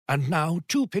And now,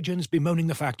 two pigeons bemoaning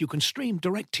the fact you can stream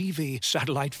DirecTV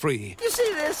satellite-free. You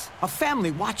see this? A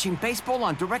family watching baseball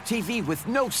on DirecTV with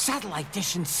no satellite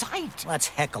dish in sight. Let's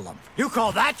heckle them. You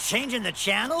call that changing the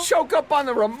channel? Choke up on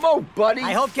the remote, buddy.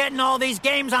 I hope getting all these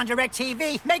games on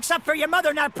DirecTV makes up for your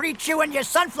mother not pre-chewing your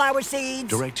sunflower seeds.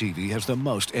 DirecTV has the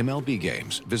most MLB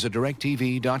games. Visit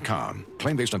DirecTV.com.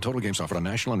 Claim based on total games offered on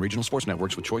national and regional sports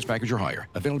networks with choice package or higher.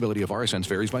 Availability of RSNs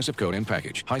varies by zip code and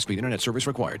package. High-speed internet service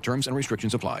required. Terms and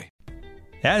restrictions apply.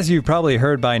 As you've probably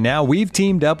heard by now, we've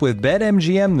teamed up with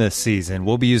BetMGM this season.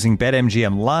 We'll be using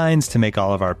BetMGM lines to make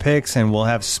all of our picks, and we'll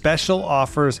have special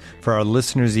offers for our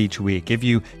listeners each week. If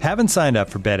you haven't signed up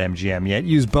for BetMGM yet,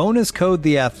 use bonus code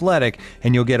The Athletic,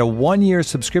 and you'll get a 1-year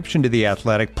subscription to The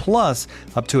Athletic, plus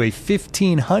up to a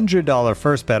 $1,500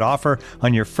 first bet offer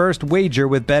on your first wager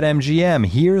with BetMGM.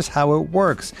 Here's how it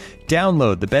works.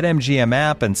 Download the BetMGM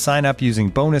app and sign up using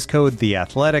bonus code The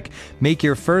Athletic. Make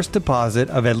your first deposit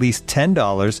of at least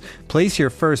 $10. Place your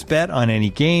first bet on any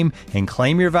game and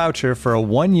claim your voucher for a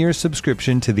 1-year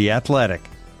subscription to The Athletic.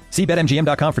 See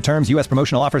BetMGM.com for terms. U.S.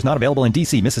 promotional offers not available in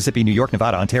D.C., Mississippi, New York,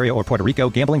 Nevada, Ontario, or Puerto Rico.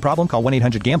 Gambling problem? Call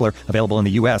 1-800-GAMBLER. Available in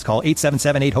the U.S. Call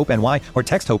 877-8-HOPE-NY or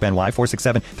text HOPE-NY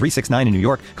 467-369 in New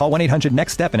York. Call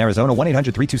 1-800-NEXT-STEP in Arizona.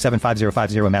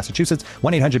 1-800-327-5050 in Massachusetts.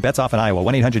 1-800-BETS-OFF in Iowa.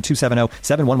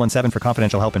 1-800-270-7117 for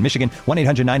confidential help in Michigan.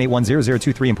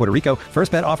 1-800-981-0023 in Puerto Rico.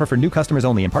 First bet offer for new customers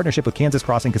only in partnership with Kansas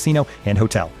Crossing Casino and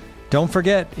Hotel. Don't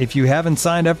forget, if you haven't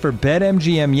signed up for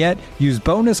BetMGM yet, use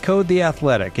bonus code The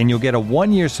Athletic, and you'll get a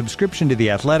 1-year subscription to The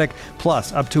Athletic,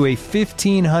 plus up to a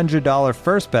 $1,500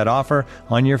 first bet offer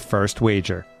on your first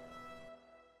wager.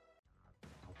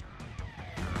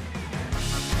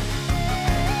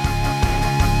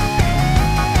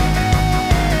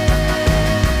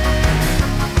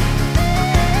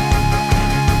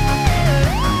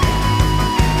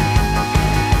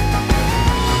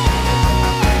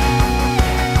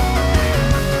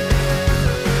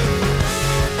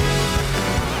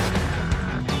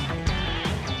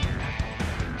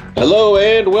 Hello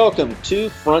and welcome to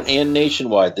Front and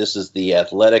Nationwide. This is the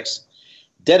Athletics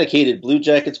dedicated Blue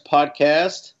Jackets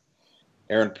podcast.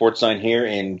 Aaron Portzline here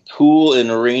in cool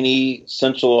and rainy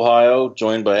Central Ohio,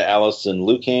 joined by Allison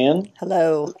Lucan.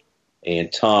 Hello.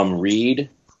 And Tom Reed.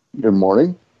 Good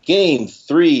morning. Game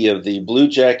 3 of the Blue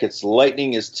Jackets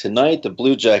Lightning is tonight. The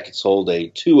Blue Jackets hold a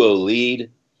 2-0 lead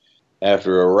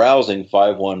after a rousing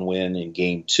 5-1 win in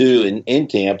Game 2 in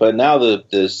Tampa. Now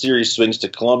the series swings to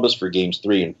Columbus for Games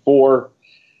 3 and 4.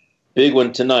 Big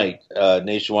one tonight.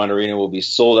 Nationwide Arena will be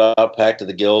sold out, packed to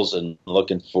the gills, and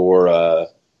looking for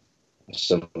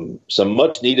some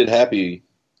much-needed happy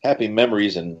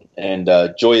memories and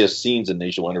joyous scenes in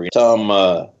Nationwide Arena.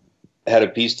 Tom had a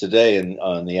piece today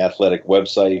on the Athletic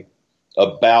website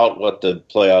about what the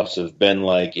playoffs have been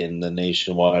like in the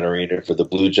Nationwide Arena for the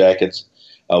Blue Jackets.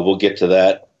 We'll get to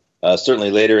that certainly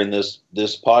later in this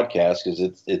podcast because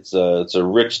it's a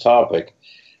rich topic.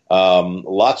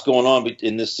 Lots going on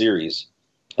in this series.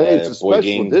 Hey, it's a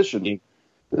special edition.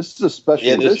 This is a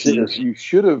special edition. You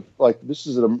should have this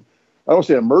is I don't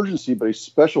say an emergency, but a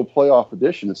special playoff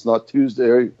edition. It's not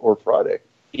Tuesday or Friday.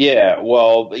 Yeah,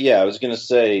 well, I was going to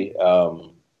say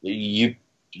the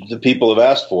people have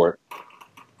asked for it,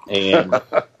 and.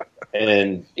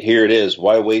 And here it is.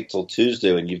 Why wait till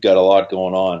Tuesday when you've got a lot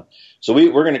going on? So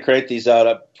we're going to crank these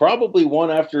out probably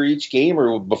one after each game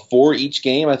or before each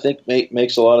game. I think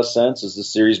makes a lot of sense as the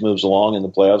series moves along and the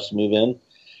playoffs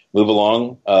move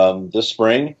along this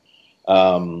spring.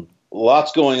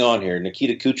 Lots going on here.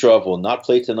 Nikita Kucherov will not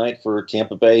play tonight for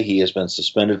Tampa Bay. He has been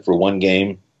suspended for 1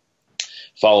 game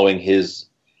following his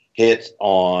hit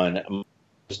on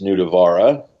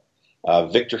Nudavara.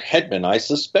 Victor Hedman, I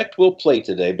suspect, will play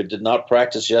today, but did not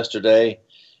practice yesterday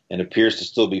and appears to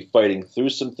still be fighting through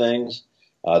some things.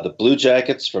 The Blue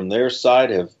Jackets, from their side,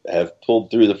 have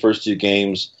pulled through the first 2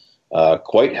 games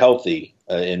quite healthy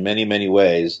in many, many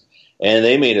ways. And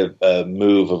they made a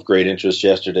move of great interest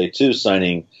yesterday, too,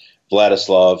 signing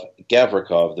Vladislav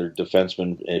Gavrikov, their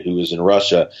defenseman who is in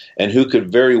Russia, and who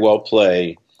could very well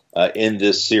play in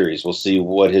this series. We'll see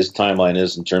what his timeline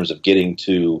is in terms of getting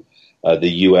to the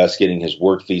U.S., getting his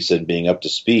work visa and being up to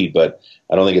speed, but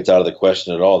I don't think it's out of the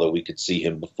question at all that we could see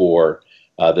him before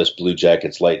this Blue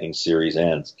Jackets Lightning series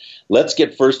ends. Let's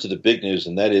get first to the big news,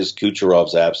 and that is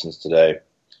Kucherov's absence today.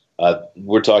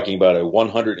 We're talking about a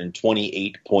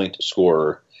 128-point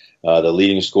scorer, the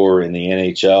leading scorer in the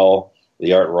NHL,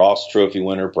 the Art Ross Trophy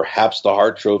winner, perhaps the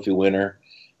Hart Trophy winner.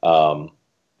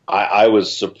 I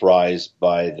was surprised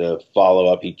by the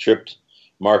follow-up. He tripped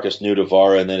Marcus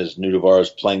Nudavara, and then as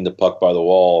Nudavara's playing the puck by the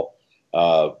wall,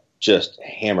 just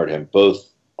hammered him. Both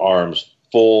arms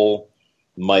full,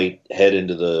 might head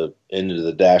into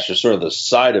the Dashers, sort of the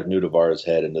side of Nudavara's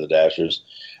head into the Dashers.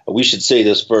 We should say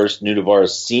this first. Nudavara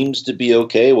seems to be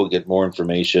okay. We'll get more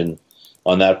information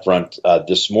on that front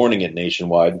this morning at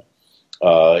Nationwide.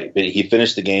 But he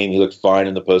finished the game. He looked fine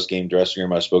in the post-game dressing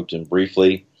room. I spoke to him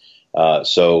briefly.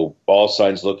 So all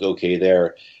signs look okay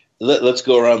there. Let's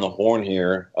go around the horn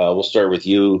here. We'll start with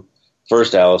you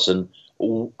first, Allison.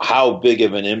 How big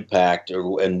of an impact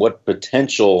and what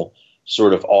potential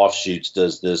sort of offshoots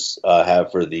does this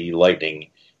have for the Lightning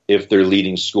if their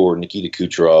leading scorer, Nikita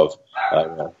Kucherov,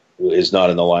 is not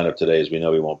in the lineup today, as we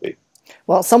know he won't be?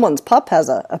 Well, someone's pup has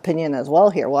an opinion as well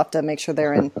here. We'll have to make sure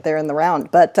they're in the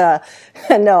round. But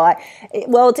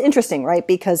it's interesting, right?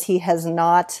 Because he has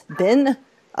not been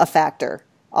a factor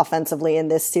offensively in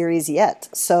this series yet.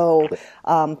 So,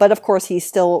 but of course, he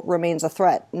still remains a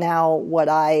threat. Now, what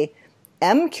I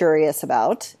am curious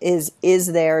about is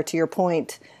there, to your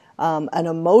point, an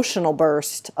emotional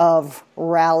burst of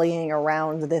rallying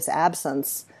around this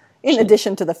absence, in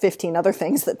addition to the 15 other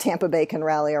things that Tampa Bay can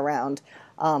rally around,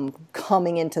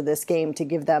 coming into this game to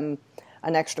give them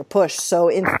an extra push. So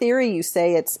in theory, you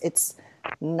say it's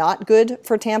not good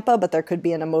for Tampa, but there could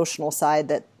be an emotional side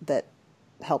that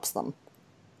helps them.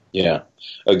 Yeah,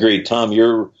 agreed. Tom,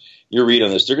 your read on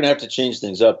this. They're going to have to change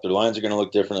things up. Their lines are going to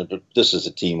look different, but this is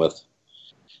a team with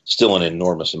still an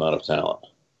enormous amount of talent.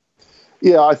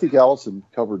 Yeah, I think Allison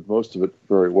covered most of it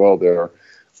very well there.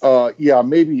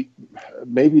 Maybe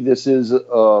this is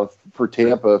for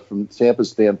Tampa, from Tampa's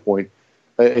standpoint,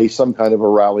 some kind of a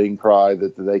rallying cry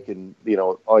that they can,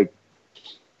 all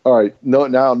right,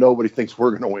 now nobody thinks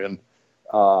we're going to win,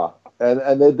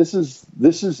 and this is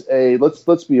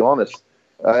let's be honest,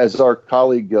 as our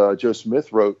colleague Joe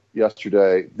Smith wrote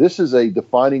yesterday, this is a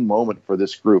defining moment for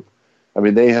this group. I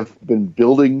mean, they have been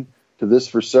building to this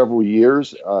for several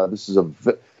years. This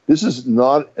is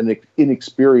not an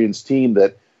inexperienced team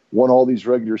that won all these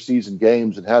regular season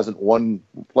games and hasn't won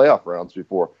playoff rounds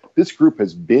before. This group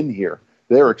has been here.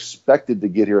 They're expected to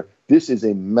get here. This is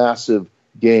a massive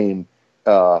game,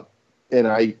 and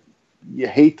you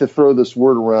hate to throw this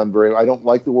word around I don't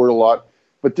like the word a lot,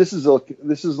 but this is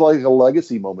like a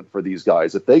legacy moment for these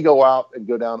guys. If they go out and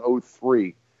go down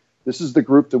 0-3. This is the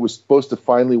group that was supposed to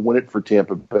finally win it for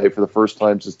Tampa Bay for the first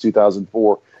time since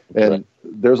 2004, and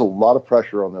there's a lot of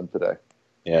pressure on them today.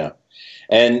 Yeah,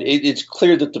 and it's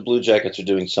clear that the Blue Jackets are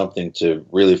doing something to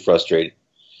really frustrate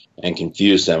and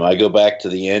confuse them. I go back to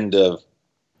the end of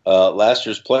last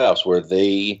year's playoffs where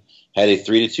they had a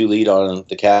 3-2 lead on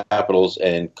the Capitals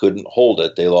and couldn't hold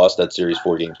it. They lost that series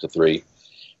 4-3,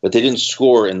 but they didn't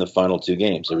score in the final two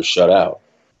games. They were shut out.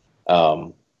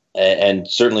 And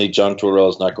certainly John Tortorella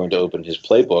is not going to open his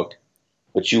playbook,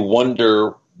 but you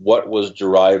wonder what was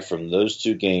derived from those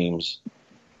two games,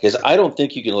 because I don't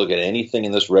think you can look at anything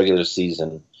in this regular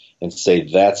season and say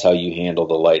that's how you handle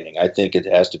the Lightning. I think it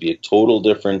has to be a total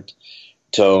different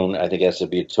tone. I think it has to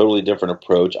be a totally different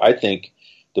approach. I think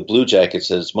the Blue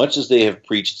Jackets, as much as they have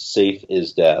preached safe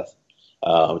is death,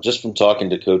 just from talking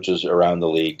to coaches around the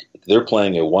league, they're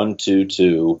playing a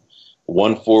 1-2-2.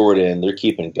 One forward in, they're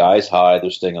keeping guys high,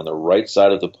 they're staying on the right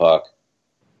side of the puck,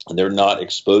 and they're not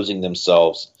exposing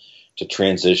themselves to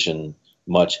transition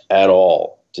much at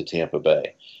all to Tampa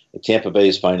Bay. Tampa Bay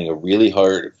is finding it really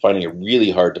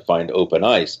hard to find open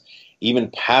ice.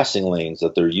 Even passing lanes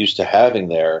that they're used to having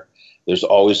there's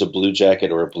always a Blue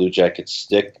Jacket or a Blue Jacket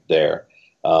stick there.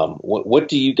 What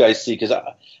do you guys see? Because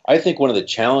I think one of the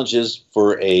challenges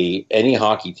for any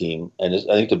hockey team, and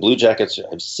I think the Blue Jackets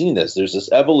have seen this, there's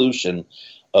this evolution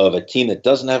of a team that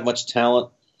doesn't have much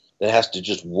talent that has to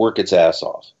just work its ass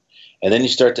off. And then you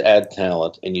start to add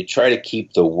talent, and you try to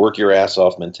keep the work your ass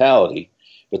off mentality.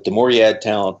 But the more you add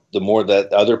talent, the more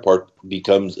that other part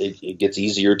becomes, it gets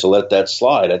easier to let that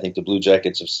slide. I think the Blue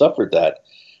Jackets have suffered that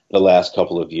the last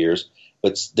couple of years.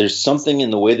 But there's something in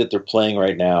the way that they're playing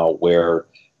right now where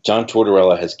John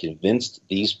Tortorella has convinced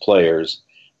these players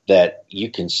that you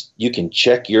can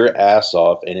check your ass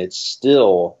off, and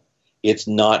it's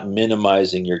not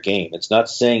minimizing your game. It's not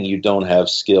saying you don't have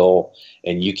skill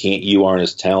and you aren't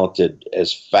as talented,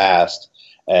 as fast,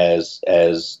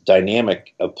 as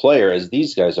dynamic a player as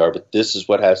these guys are, but this is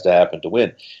what has to happen to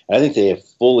win. And I think they have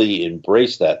fully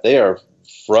embraced that. They are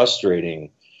frustrating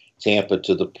Tampa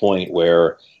to the point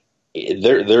where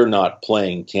they're not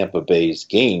playing Tampa Bay's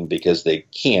game because they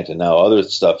can't, and now other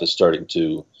stuff is starting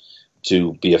to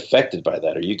be affected by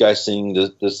that. Are you guys seeing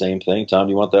the same thing? Tom,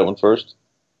 you want that one first?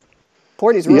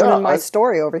 Porty's ruining my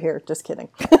story over here. Just kidding.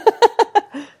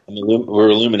 We're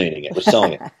illuminating it. We're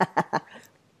selling it.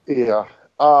 Yeah.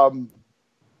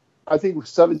 I think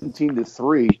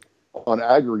 17-3 on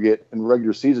aggregate in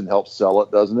regular season helps sell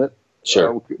it, doesn't it?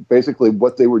 Sure. Basically,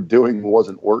 what they were doing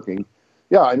wasn't working.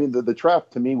 Yeah, I mean, the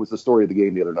trap to me was the story of the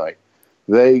game the other night.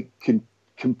 They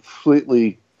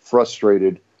completely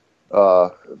frustrated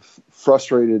the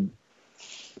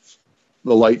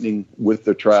Lightning with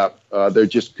the trap. They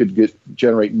just could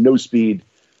generate no speed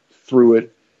through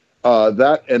it.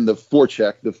 That and the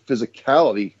forecheck, the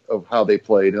physicality of how they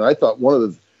played. And I thought one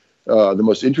of the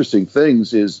most interesting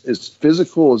things is as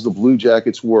physical as the Blue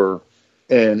Jackets were,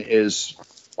 and as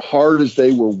hard as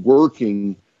they were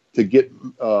working to get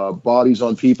bodies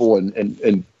on people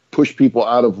and push people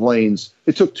out of lanes.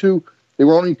 It took two. They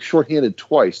were only shorthanded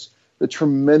twice. The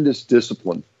tremendous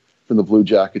discipline from the Blue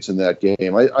Jackets in that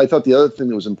game. I thought the other thing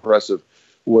that was impressive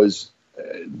was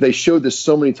they showed this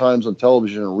so many times on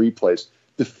television and replays.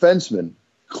 Defensemen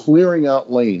clearing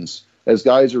out lanes as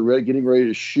guys are getting ready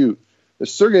to shoot.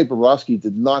 Sergei Bobrovsky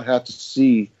did not have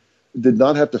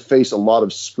to face a lot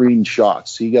of screen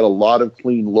shots. He got a lot of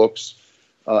clean looks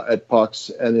at pucks,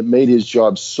 and it made his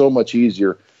job so much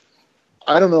easier.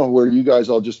 I don't know where you guys,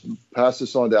 I'll just pass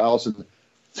this on to Allison.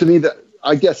 To me,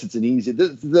 I guess it's an easy.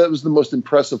 That was the most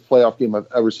impressive playoff game I've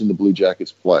ever seen the Blue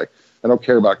Jackets play. I don't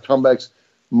care about comebacks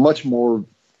much more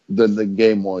than the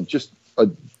game one. Just a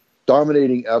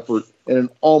dominating effort and an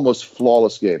almost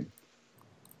flawless game.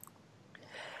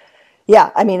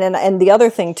 Yeah, I mean, and the other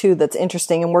thing, too, that's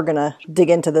interesting, and we're going to dig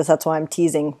into this, that's why I'm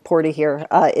teasing Porty here,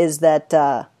 is that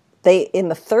they, in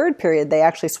the third period, they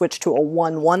actually switched to a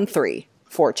 1-1-3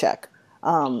 forecheck.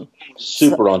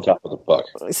 Super on top of the puck.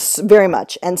 Very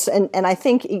much. And I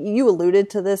think you alluded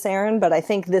to this, Aaron, but I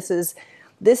think this is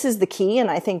the key,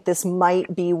 and I think this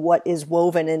might be what is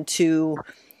woven into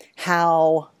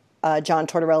how John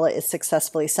Tortorella is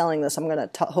successfully selling this. I'm going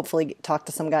to hopefully talk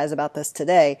to some guys about this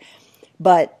today,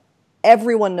 but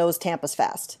everyone knows Tampa's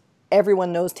fast.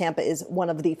 Everyone knows Tampa is one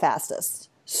of the fastest.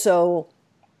 So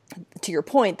to your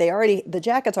point, the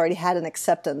Jackets already had an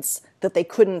acceptance that they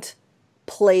couldn't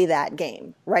play that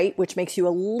game, right? Which makes you a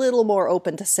little more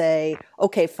open to say,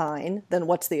 okay, fine, then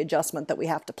what's the adjustment that we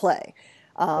have to play?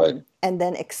 Right. And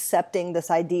then accepting this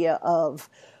idea of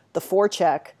the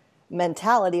forecheck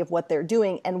mentality of what they're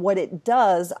doing and what it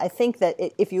does. I think that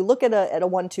if you look at a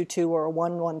 1-2-2 or a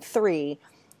 1-1-3,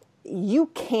 you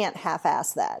can't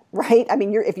half-ass that, right? I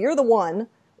mean, if you're the one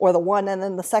or the one and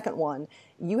then the second one,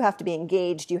 you have to be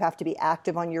engaged. You have to be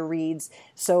active on your reads.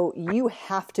 So you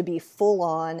have to be full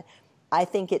on. I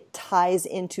think it ties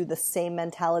into the same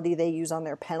mentality they use on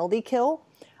their penalty kill.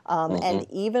 And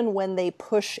even when they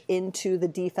push into the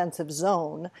defensive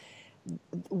zone,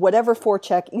 whatever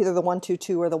forecheck, either the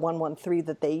 1-2-2 or the 1-1-3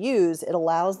 that they use, it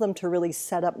allows them to really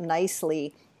set up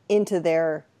nicely into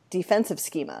their defensive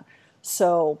schema.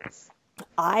 So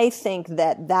I think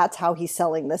that that's how he's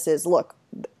selling this is, look,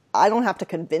 I don't have to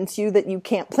convince you that you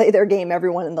can't play their game.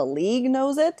 Everyone in the league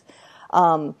knows it.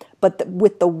 But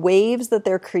with the waves that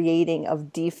they're creating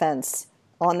of defense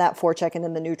on that forecheck and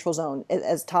in the neutral zone,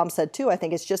 as Tom said too, I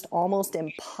think it's just almost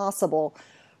impossible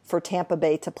for Tampa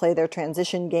Bay to play their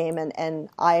transition game. And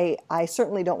I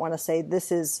certainly don't want to say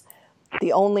this is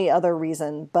the only other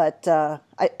reason, but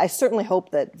I certainly hope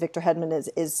that Victor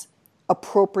Hedman is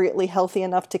appropriately healthy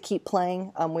enough to keep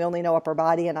playing. We only know upper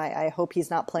body, and I hope he's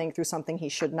not playing through something he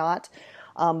should not.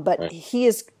 But right. He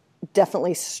is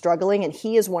definitely struggling, and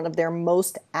he is one of their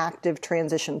most active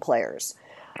transition players.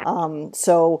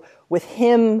 So with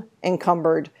him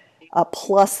encumbered,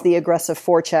 plus the aggressive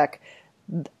forecheck,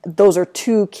 those are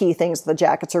two key things the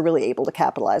Jackets are really able to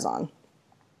capitalize on.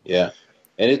 Yeah,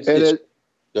 and it's go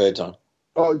ahead, Tom.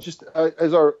 Oh, just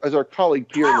as our colleague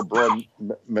Pierre LeBrun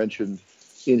mentioned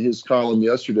in his column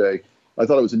yesterday, I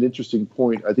thought it was an interesting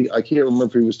point. I can't remember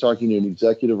if he was talking to an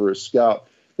executive or a scout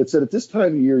that said at this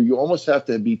time of year you almost have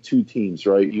to be two teams,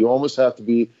 right? You almost have to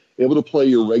be able to play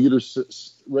your regular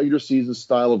season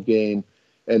style of game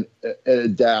and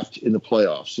adapt in the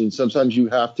playoffs. And sometimes you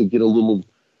have to get a little,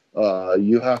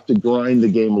 you have to grind the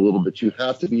game a little bit. You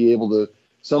have to be able to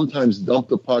sometimes dump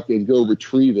the puck and go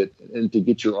retrieve it and to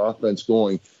get your offense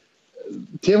going.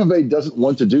 Tampa Bay doesn't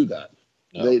want to do that.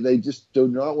 No. They just do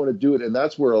not want to do it. And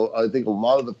that's where I think a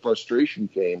lot of the frustration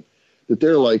came, that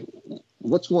they're like,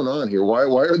 what's going on here? Why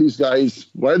are these guys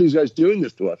doing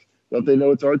this to us? Don't they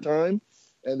know it's our time?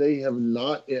 And they have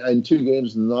not, in 2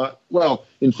 games,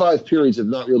 in 5 periods, have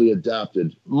not really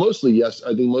adapted. Mostly, yes,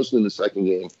 I think mostly in the second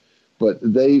game. But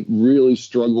they really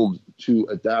struggled to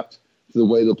adapt to the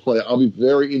way they play. I'll be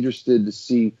very interested to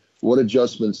see what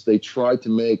adjustments they try to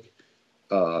make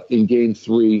in Game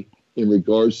 3 in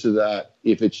regards to that,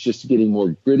 if it's just getting more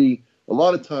gritty. A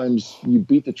lot of times you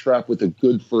beat the trap with a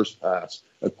good first pass,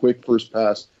 a quick first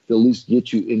pass that at least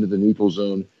get you into the neutral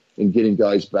zone and getting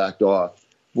guys backed off.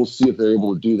 we'll see if they're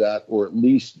able to do that, or at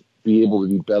least be able to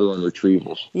be better on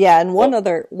retrievals. Yeah, and one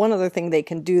other thing they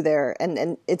can do there,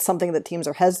 and it's something that teams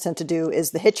are hesitant to do,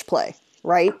 is the hitch play,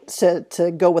 right?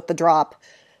 To go with the drop,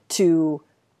 to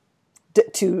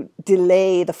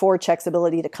delay the forecheck's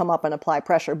ability to come up and apply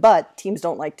pressure. But teams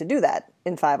don't like to do that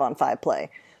in 5-on-5 play.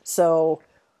 So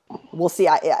we'll see.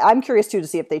 I'm curious, too, to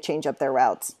see if they change up their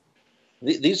routes.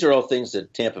 These are all things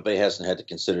that Tampa Bay hasn't had to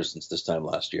consider since this time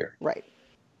last year. Right.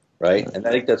 And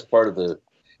I think that's part of the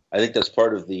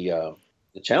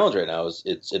challenge right now is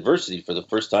it's adversity for the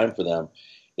first time for them.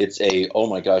 It's oh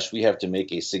my gosh, we have to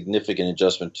make a significant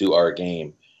adjustment to our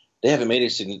game. They haven't made a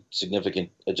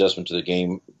significant adjustment to the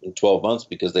game in 12 months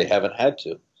because they haven't had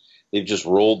to. They've just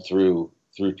rolled through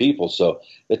people. So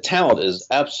the talent is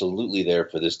absolutely there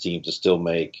for this team to still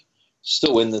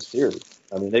win this series.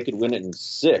 I mean, they could win it in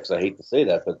 6. I hate to say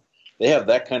that, but they have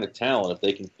that kind of talent if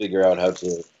they can figure out how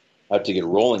to get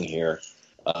rolling here.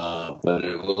 But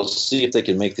we'll see if they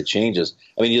can make the changes.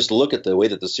 I mean, you just look at the way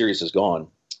that the series has gone.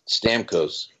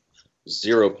 Stamkos,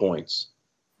 0 points,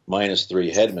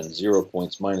 -3. Hedman, 0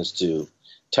 points, -2.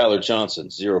 Tyler Johnson,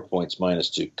 0 points,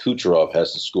 -2. Kucherov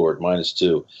hasn't scored,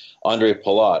 -2. Andre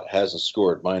Palat hasn't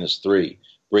scored, -3.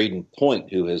 Braden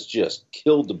Point, who has just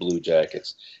killed the Blue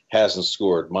Jackets, hasn't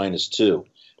scored, -2.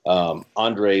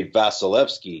 Andrei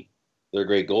Vasilevsky, their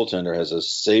great goaltender, has a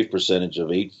save percentage of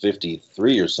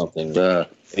 .853 or something,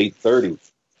 .830.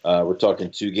 We're talking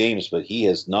 2 games, but he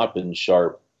has not been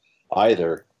sharp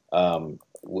either.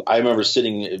 I remember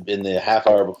sitting in the half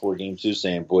hour before Game 2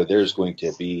 saying, boy, there's going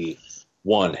to be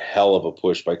one hell of a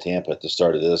push by Tampa at the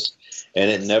start of this. And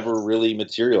it never really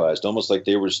materialized, almost like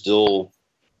they were still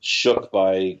shook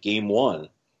by Game 1.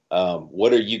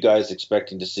 What are you guys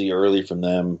expecting to see early from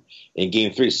them in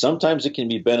Game 3? Sometimes it can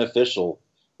be beneficial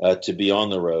to be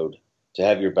on the road, to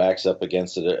have your backs up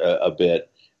against it a bit.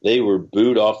 They were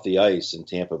booed off the ice in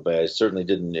Tampa Bay. I certainly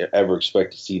didn't ever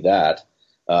expect to see that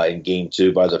in Game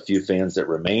 2 by the few fans that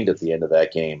remained at the end of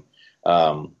that game.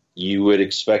 You would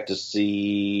expect to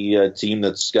see a team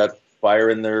that's got fire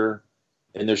in their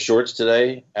shorts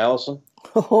today, Allison?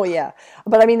 Oh, yeah.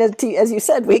 But, I mean, as you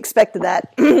said, we expected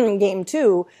that in Game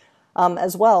 2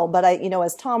 as well. But,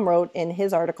 as Tom wrote in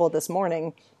his article this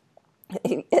morning,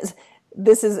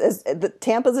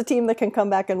 Tampa's a team that can come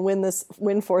back and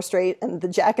win 4 straight, and the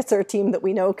Jackets are a team that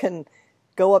we know can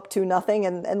go up 2-0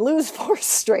 and lose 4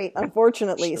 straight,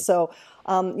 unfortunately. Sure. So,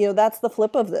 that's the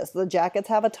flip of this. The Jackets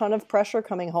have a ton of pressure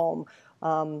coming home.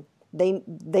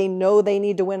 They know they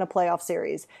need to win a playoff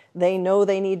series. They know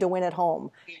they need to win at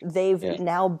home. They've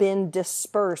now been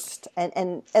dispersed,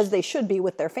 and as they should be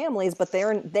with their families, but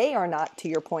they are not, to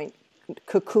your point,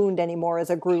 cocooned anymore as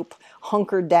a group,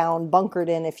 hunkered down, bunkered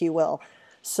in, if you will.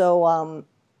 So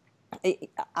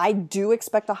I do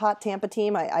expect a hot Tampa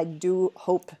team. I do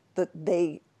hope that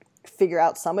they figure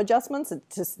out some adjustments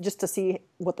just to see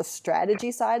what the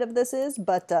strategy side of this is.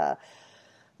 But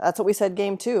that's what we said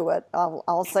Game 2. But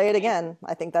I'll say it again.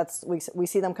 I think we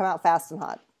see them come out fast and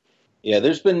hot. Yeah,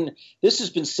 this has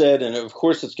been said, and of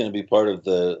course it's going to be part of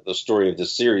the story of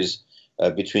this series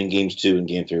between Games 2 and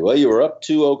Game 3. Well, you were up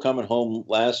 2-0 coming home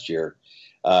last year,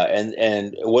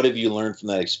 and what have you learned from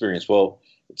that experience? Well,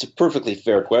 it's a perfectly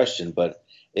fair question, but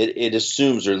it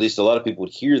assumes, or at least a lot of people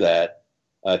would hear that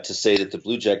to say that the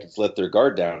Blue Jackets let their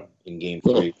guard down in Game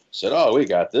 3. Said, "Oh, we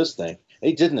got this thing."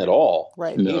 They didn't at all.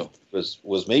 Right. No. It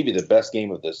was maybe the best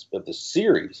game of the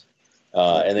series,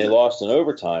 and they lost in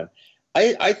overtime.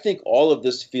 I think all of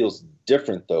this feels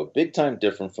different, though, big time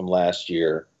different from last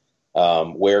year,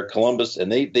 where Columbus,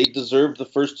 and they deserved the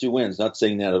first 2 wins. Not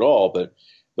saying that at all,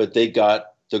 but they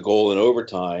got the goal in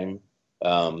overtime,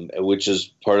 which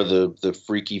is part of the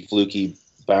freaky, fluky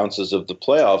bounces of the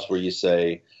playoffs, where you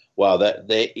say, "Wow,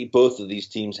 both of these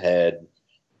teams had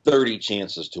 30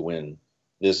 chances to win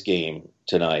this game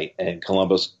tonight, and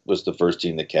Columbus was the first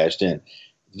team that cashed in."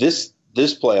 This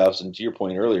playoffs, and to your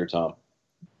point earlier, Tom,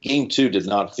 Game 2 did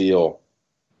not feel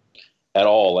at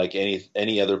all like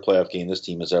any other playoff game this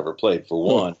team has ever played. For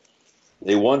one,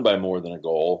 they won by more than a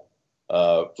goal.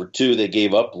 For 2, they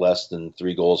gave up less than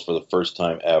 3 goals for the first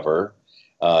time ever.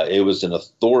 It was an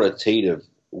authoritative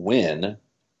win.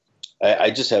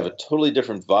 I just have a totally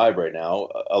different vibe right now,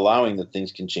 allowing that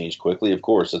things can change quickly. Of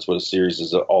course, that's what a series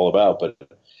is all about. But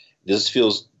this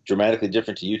feels dramatically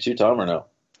different to you too, Tom, or no?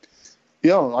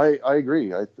 Yeah, I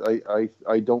agree.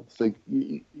 I don't think.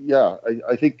 Yeah,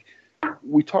 I think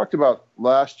we talked about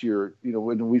last year.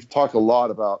 When we've talked a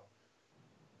lot about.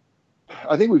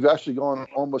 I think we've actually gone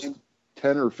almost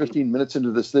 10 or 15 minutes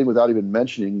into this thing without even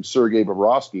mentioning Sergei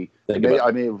Bobrovsky.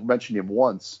 I may have mentioned him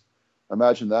once.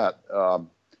 Imagine that.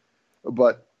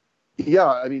 But Yeah,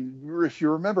 I mean, if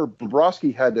you remember,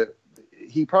 Bobrovsky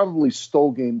he probably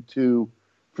stole game 2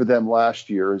 for them last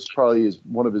year. It's probably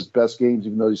one of his best games,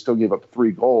 even though he still gave up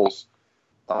 3 goals.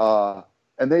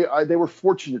 And they were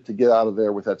fortunate to get out of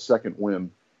there with that second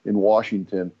win in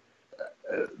Washington.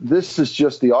 This is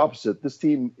just the opposite. This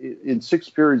team, in 6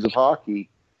 periods of hockey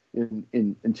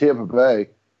in Tampa Bay,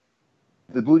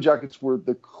 the Blue Jackets were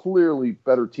the clearly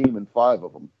better team in 5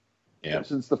 of them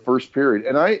since the first period.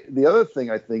 And the other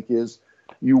thing I think is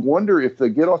you wonder if they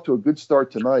get off to a good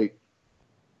start tonight.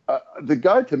 The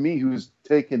guy to me who has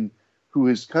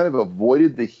kind of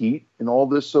avoided the heat in all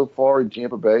this so far in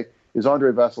Tampa Bay is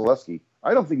Andrei Vasilevsky.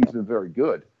 I don't think he's been very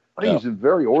good. I think he's been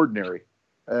very ordinary.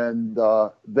 And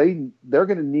they're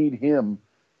going to need him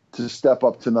to step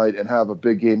up tonight and have a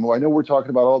big game. Well, I know we're talking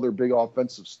about all their big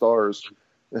offensive stars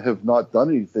that have not done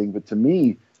anything, but to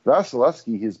me,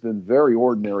 Vasilevsky has been very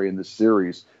ordinary in this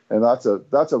series, and that's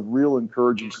a real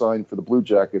encouraging sign for the Blue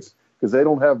Jackets because they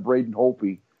don't have Braden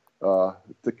Holtby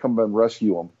to come and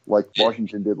rescue them like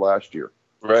Washington did last year.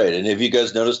 Right, and have you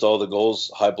guys noticed all the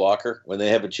goals high blocker? When they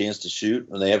have a chance to shoot,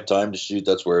 when they have time to shoot,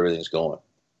 that's where everything's going.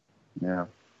 Yeah.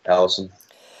 Allison?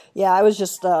 Yeah, I was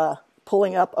just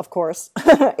pulling up, of course,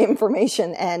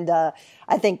 information, and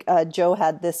I think Joe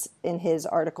had this in his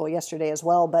article yesterday as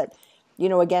well, but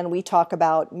again, we talk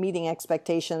about meeting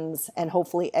expectations and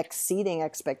hopefully exceeding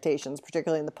expectations,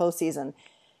 particularly in the postseason.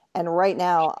 And right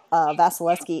now,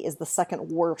 Vasilevsky is the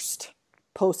second worst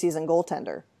postseason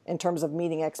goaltender in terms of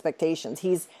meeting expectations.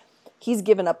 He's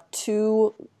given up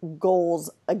 2 goals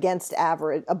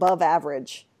above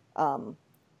average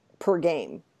per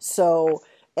game. So,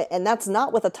 and that's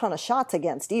not with a ton of shots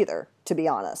against either, to be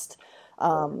honest.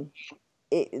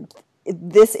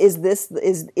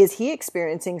 Is he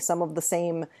experiencing some of the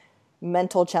same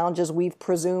mental challenges we've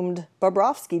presumed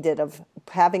Bobrovsky did of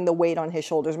having the weight on his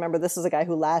shoulders? Remember, this is a guy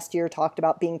who last year talked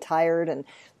about being tired and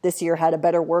this year had a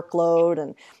better workload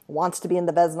and wants to be in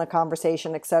the Vezina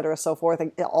conversation, et cetera, so forth.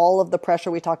 All of the pressure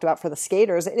we talked about for the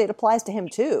skaters, it applies to him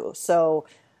too. So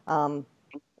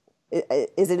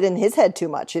is it in his head too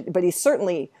much? But he's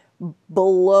certainly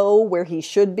below where he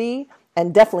should be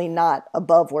and definitely not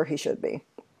above where he should be.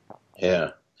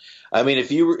 Yeah, I mean,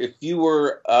 if you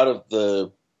were out of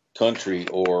the country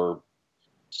or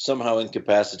somehow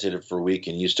incapacitated for a week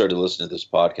and you started listening to this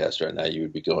podcast right now, you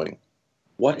would be going,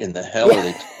 "What in the hell are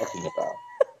they talking about?"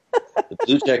 The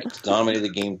Blue Jackets dominated the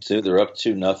game too. They're up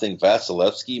 2-0.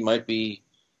 Vasilevsky might be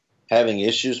having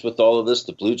issues with all of this.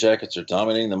 The Blue Jackets are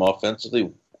dominating them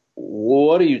offensively.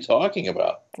 What are you talking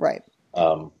about? Right.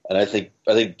 And I think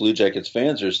Blue Jackets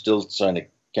fans are still kind of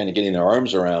getting their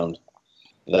arms around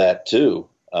that too.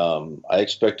 I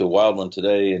expect a wild one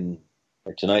tonight in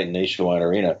Nationwide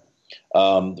Arena.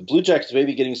 The Blue Jackets may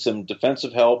be getting some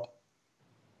defensive help.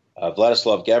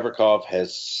 Vladislav Gavrikov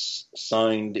has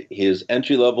signed his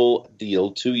entry-level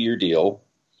deal, 2-year deal.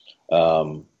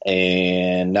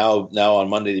 And now on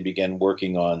Monday they began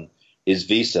working on his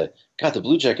visa. God, the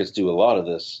Blue Jackets do a lot of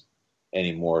this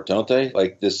anymore, don't they?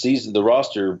 Like this season, the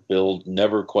roster build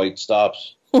never quite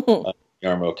stops. Jarmo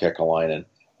Kekalainen.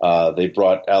 They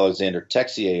brought Alexander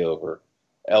Texier over.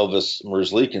 Elvis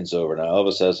Merzlikins over. Now,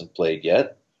 Elvis hasn't played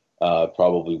yet.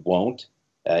 Probably won't.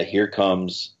 Here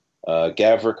comes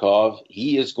Gavrikov.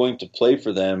 He is going to play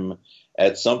for them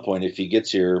at some point if he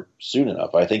gets here soon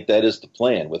enough. I think that is the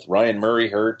plan. With Ryan Murray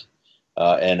hurt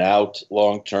and out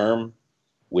long term,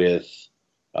 with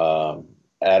Adam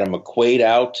McQuaid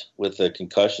out with a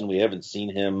concussion. We haven't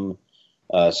seen him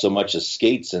so much as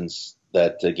skate since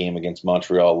that game against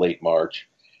Montreal late March.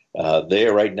 They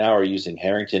right now are using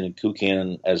Harrington and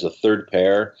Kukan as a third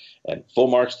pair, and full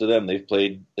marks to them. They've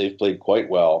played quite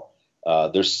well.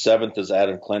 Their 7th is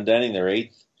Adam Clendenning. Their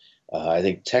 8th, I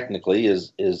think technically,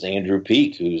 is Andrew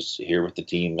Peak, who's here with the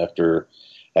team after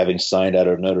having signed out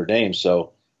of Notre Dame.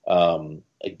 So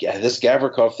this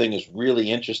Gavrikov thing is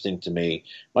really interesting to me.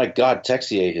 My God,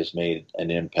 Texier has made an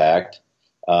impact.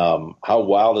 How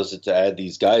wild is it to add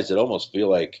these guys that almost feel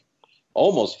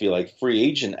like free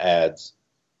agent ads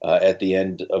at the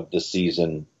end of the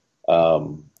season?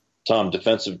 Tom,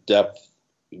 defensive depth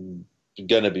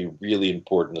going to be really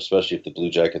important, especially if the Blue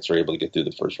Jackets are able to get through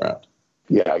the first round.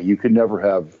 Yeah, you could never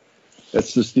have.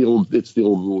 It's the old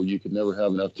rule. You can never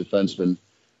have enough defensemen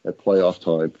at playoff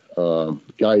time.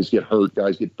 Guys get hurt.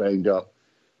 Guys get banged up,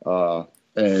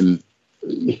 and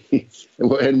we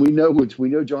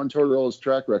know John Tortorella's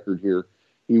track record here.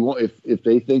 He won't, if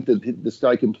they think that this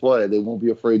guy can play, they won't be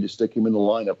afraid to stick him in the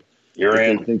lineup.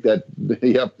 They think that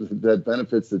that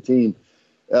benefits the team.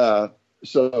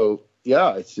 So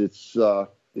yeah, it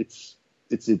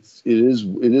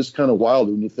is kind of wild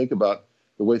when you think about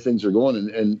the way things are going.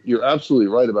 And you're absolutely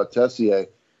right about Texier.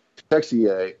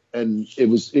 And it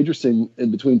was interesting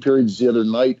in between periods the other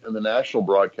night in the national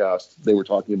broadcast, they were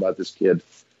talking about this kid.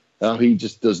 Now he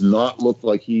just does not look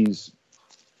like he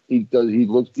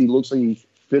looks like he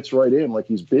fits right in, like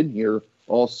he's been here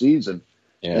all season.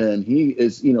 Yeah. And he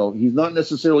is, he's not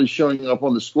necessarily showing up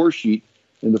on the score sheet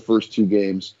in the first 2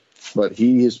 games, but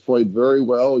he has played very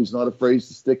well. He's not afraid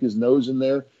to stick his nose in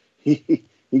there. He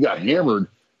got hammered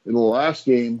in the last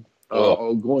game,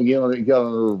 going in on it. He got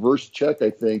on a reverse check, I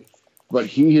think. But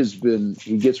he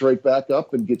gets right back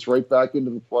up and gets right back into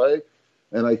the play.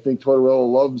 And I think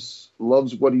Tortorella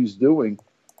loves what he's doing.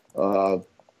 And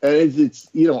it's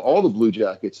all the Blue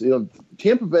Jackets.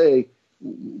 Tampa Bay,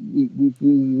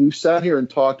 we sat here and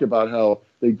talked about how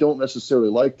they don't necessarily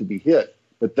like to be hit,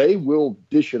 but they will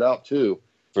dish it out too.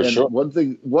 For sure. One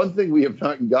thing we have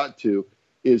not got to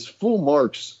is full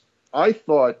marks. I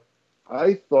thought,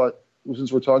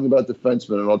 since we're talking about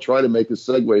defensemen, and I'll try to make the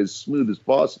segue as smooth as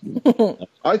possible,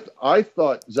 I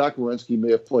thought Zach Werenski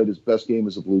may have played his best game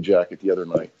as a Blue Jacket the other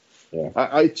night. Yeah.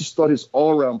 I just thought his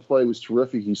all-around play was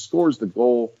terrific. He scores the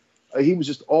goal. He was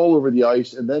just all over the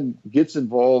ice, and then gets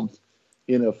involved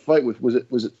in a fight with was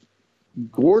it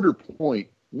Gord or Point?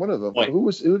 One of them. Point. Who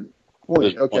was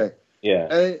Point? Okay. Point.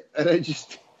 Yeah. And I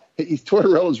just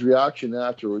Tortorella's reaction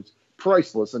afterwards,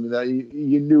 priceless. I mean,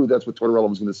 you knew that's what Tortorella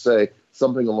was going to say,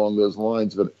 something along those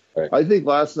lines. But right. I think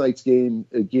last night's game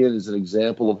again is an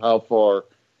example of how far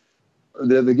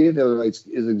the game the other night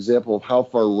is an example of how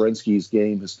far Werenski's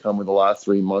game has come in the last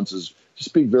 3 months. Is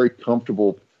just being very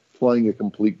comfortable playing a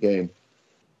complete game.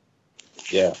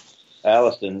 Yeah.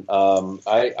 Allison,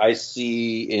 I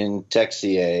see in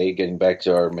Texier, getting back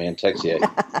to our man Texier,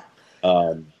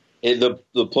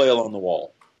 the play along the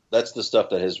wall. That's the stuff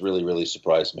that has really, really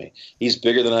surprised me. He's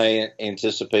bigger than I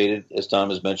anticipated, as Tom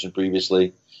has mentioned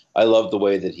previously. I love the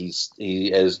way that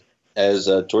he as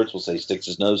Torts will say, sticks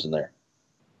his nose in there.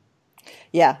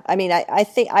 Yeah, I mean,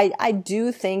 I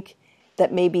do think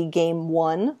that maybe game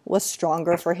 1 was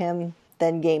stronger for him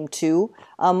than game 2,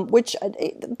 which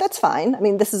that's fine. I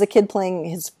mean, this is a kid playing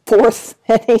his 4th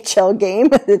NHL game,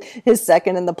 his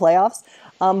 2nd in the playoffs.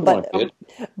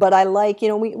 But I like,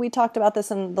 we talked about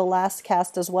this in the last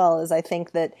cast as well, is I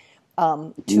think that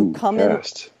to come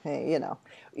cast.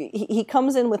 He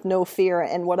comes in with no fear.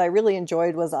 And what I really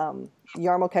enjoyed was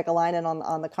Jarmo Kekalainen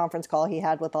on the conference call he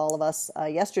had with all of us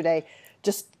yesterday,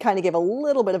 just kind of gave a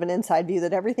little bit of an inside view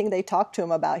that everything they talked to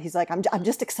him about, he's like, I'm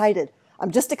just excited.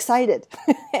 I'm just excited.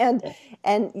 and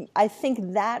I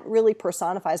think that really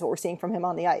personifies what we're seeing from him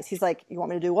on the ice. He's like, you want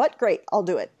me to do what? Great, I'll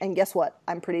do it. And guess what?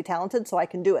 I'm pretty talented, so I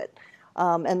can do it.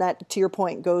 And that, to your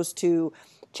point, goes to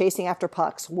chasing after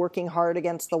pucks, working hard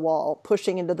against the wall,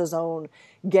 pushing into the zone,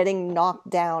 getting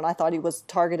knocked down. I thought he was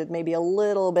targeted maybe a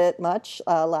little bit much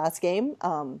last game.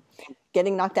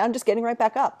 Getting knocked down, just getting right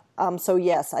back up. So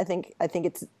yes, I think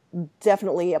it's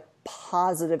definitely a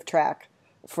positive track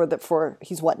for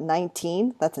he's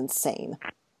 19? That's insane.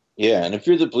 Yeah, and if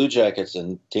you're the Blue Jackets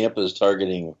and Tampa is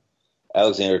targeting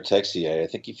Alexander Texier, I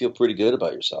think you feel pretty good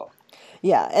about yourself.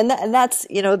 Yeah, and that's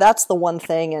that's the one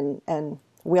thing, and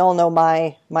we all know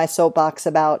my soapbox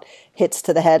about hits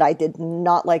to the head. I did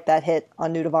not like that hit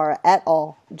on Nudavara at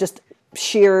all. Just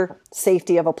sheer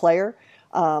safety of a player.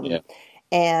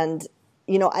 And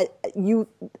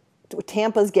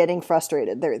Tampa's getting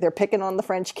frustrated. They're picking on the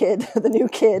French kid, the new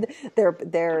kid.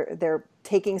 They're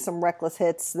taking some reckless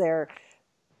hits. They're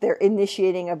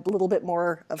initiating a little bit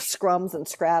more of scrums and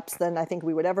scraps than I think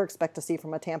we would ever expect to see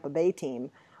from a Tampa Bay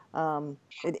team.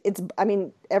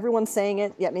 Everyone's saying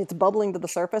it. Yeah, I mean, it's bubbling to the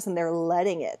surface, and they're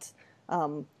letting it,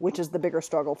 which is the bigger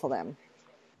struggle for them.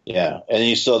 Yeah, and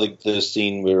you saw the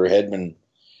scene where Hedman,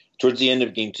 towards the end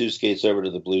of Game 2, skates over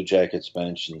to the Blue Jackets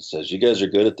bench and says, "You guys are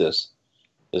good at this.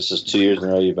 This is 2 years in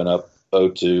a row you've been up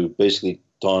 0-2, basically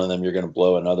taunting them you're going to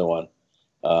blow another one."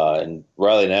 And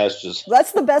Riley Nash just...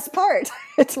 That's the best part.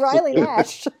 It's Riley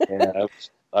Nash. Yeah,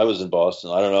 I was in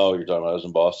Boston. I don't know what you're talking about. I was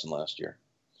in Boston last year.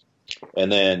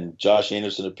 And then Josh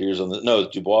Anderson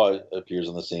Dubois appears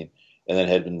on the scene. And then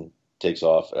Hedman takes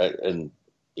off. And,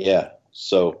 yeah,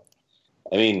 so,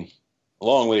 I mean, a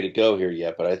long way to go here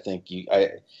yet. But I think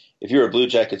if you're a Blue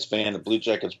Jackets fan, a Blue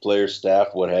Jackets player, staff,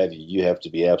 what have you, you have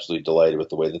to be absolutely delighted with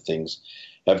the way that things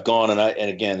have gone. And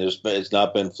again, it's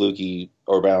not been fluky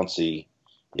or bouncy.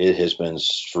 It has been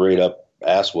straight up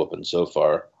ass whooping so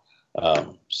far.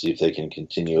 See if they can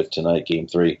continue it tonight, Game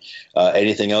 3.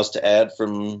 Anything else to add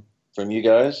from you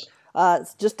guys?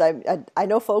 It's just I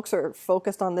know folks are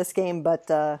focused on this game,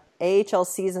 but AHL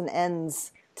season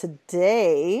ends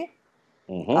today,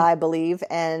 I believe,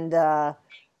 and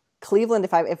Cleveland,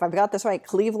 if I've got this right,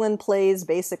 Cleveland plays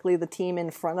basically the team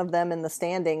in front of them in the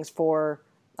standings for,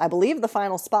 I believe, the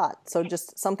final spot. So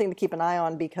just something to keep an eye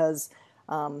on, because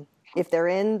if they're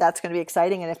in, that's going to be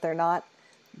exciting. And if they're not,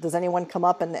 does anyone come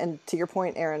up? And to your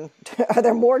point, Aaron, are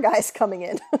there more guys coming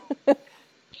in?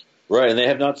 Right, and they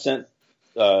have not sent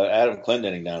Adam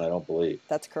Clendenning down, I don't believe.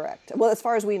 That's correct. Well, as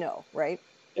far as we know, right?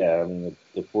 Yeah, I mean,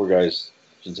 the poor guys,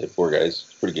 I shouldn't say poor guys,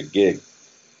 it's a pretty good gig.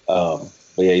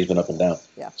 But yeah, he's been up and down.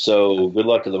 Yeah. So good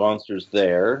luck to the Monsters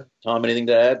there. Tom, anything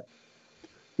to add?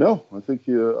 No, I think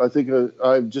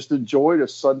I've just enjoyed a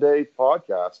Sunday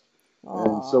podcast.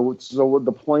 And so what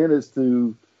the plan is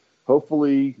to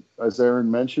hopefully, as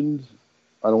Aaron mentioned,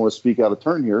 I don't want to speak out of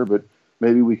turn here, but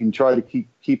maybe we can try to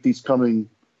keep these coming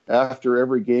after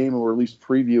every game, or at least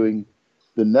previewing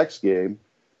the next game.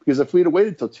 Because if we'd have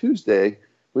waited till Tuesday,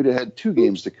 we'd have had 2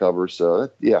 games to cover. So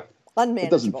unmanageable.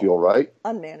 It doesn't feel right.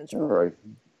 Unmanageable. All right.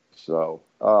 So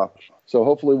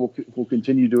hopefully we'll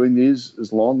continue doing these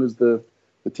as long as the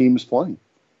team is playing.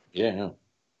 Yeah.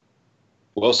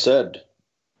 Well said,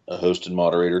 host and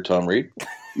moderator Tom Reed.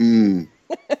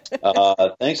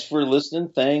 Thanks for listening.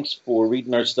 Thanks for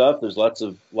reading our stuff. There's lots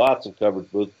of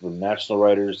coverage, both from national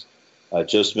writers,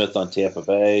 Joe Smith on Tampa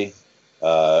Bay,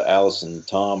 Alice and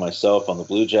Tom, myself on the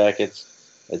Blue Jackets.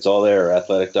 It's all there,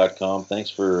 athletic.com. Thanks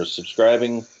for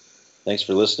subscribing. Thanks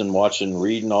for listening, watching,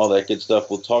 reading, all that good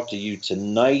stuff. We'll talk to you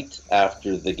tonight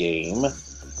after the game,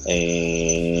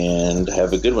 and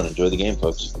have a good one. Enjoy the game,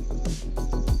 folks.